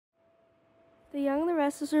The Young and the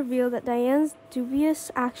Restless reveal that Diane's dubious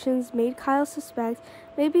actions made Kyle suspect.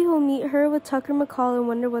 Maybe he'll meet her with Tucker McCall and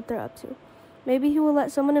wonder what they're up to. Maybe he will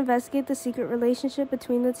let someone investigate the secret relationship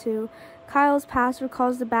between the two. Kyle's past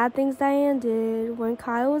recalls the bad things Diane did when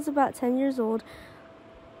Kyle was about 10 years old,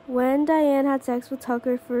 when Diane had sex with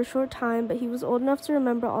Tucker for a short time, but he was old enough to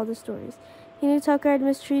remember all the stories. He knew Tucker had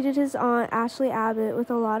mistreated his aunt, Ashley Abbott, with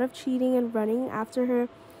a lot of cheating and running after her.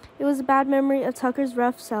 It was a bad memory of Tucker's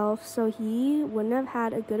rough self, so he wouldn't have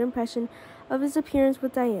had a good impression of his appearance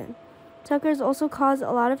with Diane. Tucker's also caused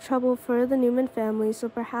a lot of trouble for the Newman family, so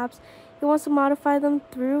perhaps he wants to modify them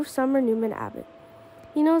through Summer Newman Abbott.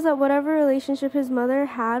 He knows that whatever relationship his mother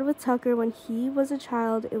had with Tucker when he was a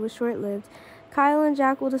child, it was short-lived. Kyle and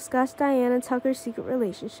Jack will discuss Diane and Tucker's secret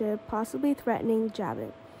relationship, possibly threatening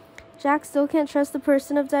Abbott. Jack still can't trust the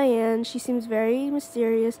person of Diane. She seems very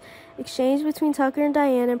mysterious. Exchange between Tucker and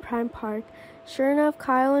Diane in Prime Park. Sure enough,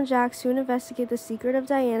 Kyle and Jack soon investigate the secret of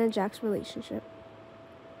Diane and Jack's relationship.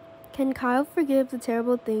 Can Kyle forgive the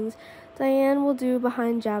terrible things Diane will do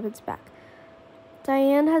behind Abbott's back?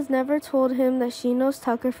 Diane has never told him that she knows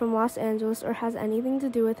Tucker from Los Angeles or has anything to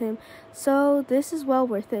do with him, so this is well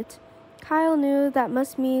worth it. Kyle knew that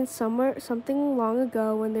must mean something long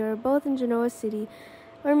ago when they were both in Genoa City,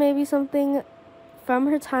 or maybe something from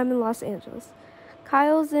her time in Los Angeles.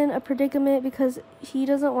 Kyle's in a predicament because he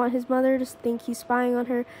doesn't want his mother to think he's spying on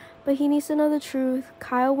her, but he needs to know the truth.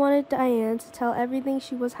 Kyle wanted Diane to tell everything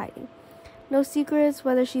she was hiding. No secrets,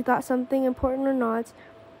 whether she thought something important or not.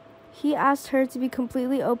 He asked her to be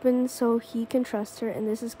completely open so he can trust her, and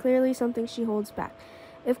this is clearly something she holds back.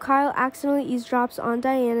 If Kyle accidentally eavesdrops on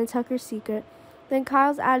Diane and Tucker's secret, then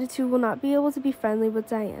Kyle's attitude will not be able to be friendly with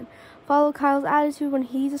Diane. Follow Kyle's attitude when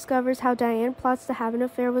he discovers how Diane plots to have an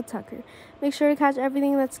affair with Tucker. Make sure to catch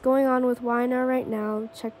everything that's going on with YNR right now.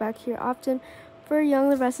 Check back here often for Young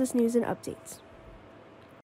the Restless news and updates.